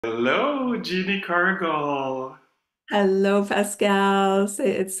Hello, Jeanne Corrigal. Hello, Pascal.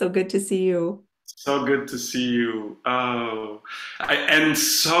 It's so good to see you. So good to see you. And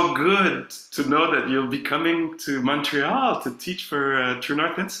so good to know that you'll be coming to Montreal to teach for True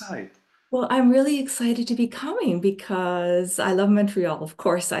North Insight. Well, I'm really excited to be coming because I love Montreal. Of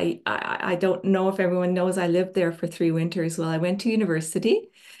course, I don't know if everyone knows I lived there for 3 winters. Well, I went to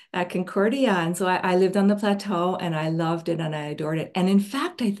university at Concordia, and so I lived on the plateau, and I loved it and I adored it. And in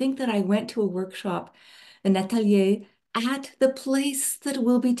fact, I think that I went to a workshop, an atelier at the place that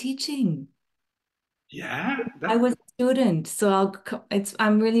we'll be teaching. Yeah, I that was a student, so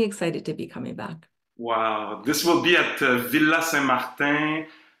I'm really excited to be coming back. wow. This will be at Villa Saint-Martin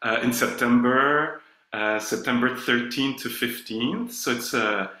in September, September 13th to 15th.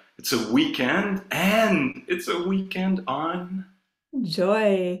 So it's a weekend, and it's a weekend on.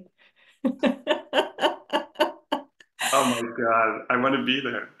 Joy. Oh my God, I want to be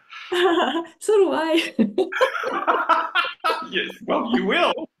there. So do I. Yes, well, you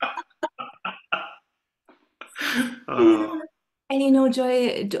will. Yeah. Uh,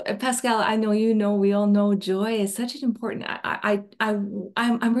 And Pascal, I know you know, we all know joy is such an important.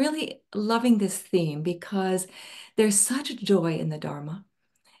 I'm really loving this theme because there's such joy in the Dharma.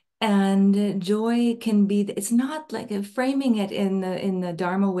 And joy can be, it's not like framing it in the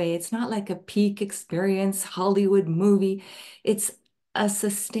Dharma way. It's not like a peak experience, Hollywood movie. It's a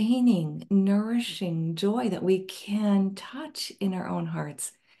sustaining, nourishing joy that we can touch in our own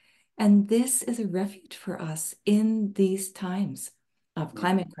hearts. And this is a refuge for us in these times of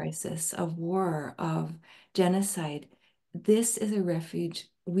climate crisis, of war, of genocide. This is a refuge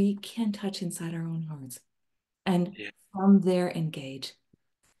we can touch inside our own hearts and yeah, from there engage.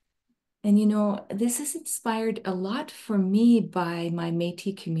 And this is inspired a lot for me by my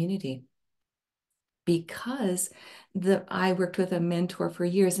Métis community because I worked with a mentor for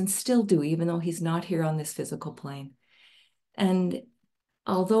years and still do, even though he's not here on this physical plane. And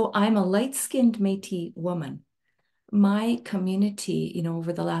although I'm a light-skinned Métis woman, my community,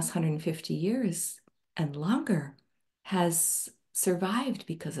 over the last 150 years and longer, has survived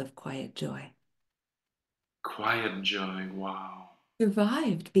because of quiet joy. quiet joy. Wow.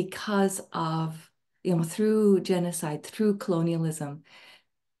 Survived because of, through genocide, through colonialism,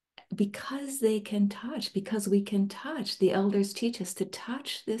 because they can touch, because we can touch. The elders teach us to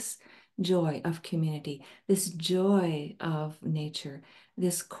touch this joy of community, this joy of nature,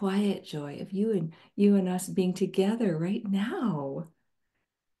 this quiet joy of you and us being together right now.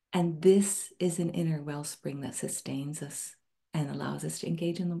 And this is an inner wellspring that sustains us and allows us to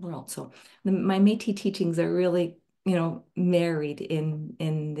engage in the world. So my Métis teachings are really, married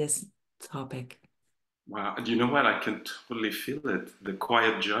in this topic. Wow. And you know what? I can totally feel it. The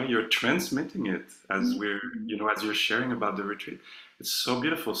quiet joy. You're transmitting it as as you're sharing about the retreat. It's so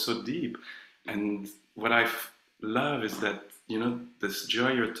beautiful, so deep. And what love is that, this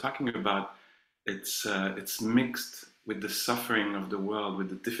joy you're talking about, it's mixed with the suffering of the world, with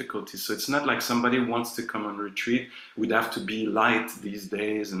the difficulties. So it's not like somebody wants to come on retreat. We'd have to be light these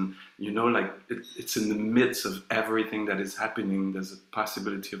days, and like it's in the midst of everything that is happening. There's a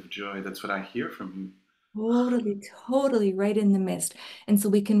possibility of joy. That's what I hear from you. Totally, totally right in the midst. And so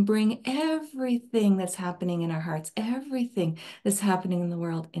we can bring everything that's happening in our hearts, everything that's happening in the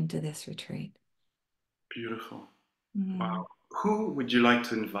world into this retreat. Beautiful. Mm. Wow. Who would you like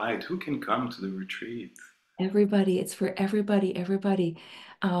to invite? Who can come to the retreat? Everybody, it's for everybody, everybody.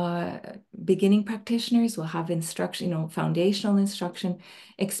 Uh, Beginning practitioners will have instruction, foundational instruction.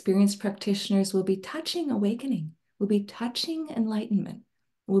 Experienced practitioners will be touching awakening, will be touching enlightenment,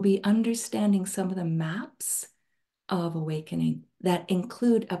 will be understanding some of the maps of awakening that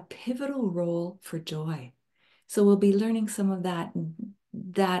include a pivotal role for joy. So we'll be learning some of that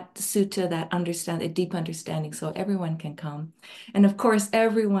sutta, that understand a deep understanding, so everyone can come. And of course,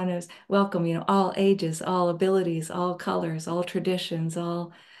 everyone is welcome, all ages, all abilities, all colors, all traditions,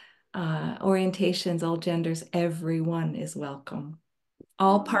 all orientations, all genders, everyone is welcome.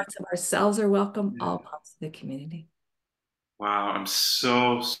 All Wow. parts of ourselves are welcome, all Yeah. parts of the community. Wow. I'm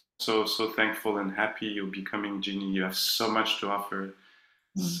so, so, so thankful and happy you'll be coming, Jeannie. You have so much to offer.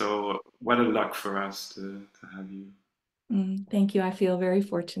 Mm. So, what a luck for us to have you. Thank you. I feel very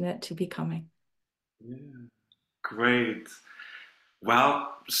fortunate to be coming. Yeah. Great.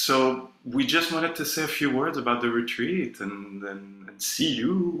 Well, so we just wanted to say a few words about the retreat and see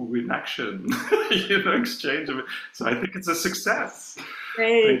you in action, exchange of it. So I think it's a success.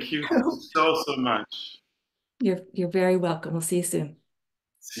 Great. Thank you so, so much. You're very welcome. We'll see you soon.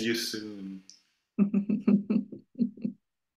 See you soon.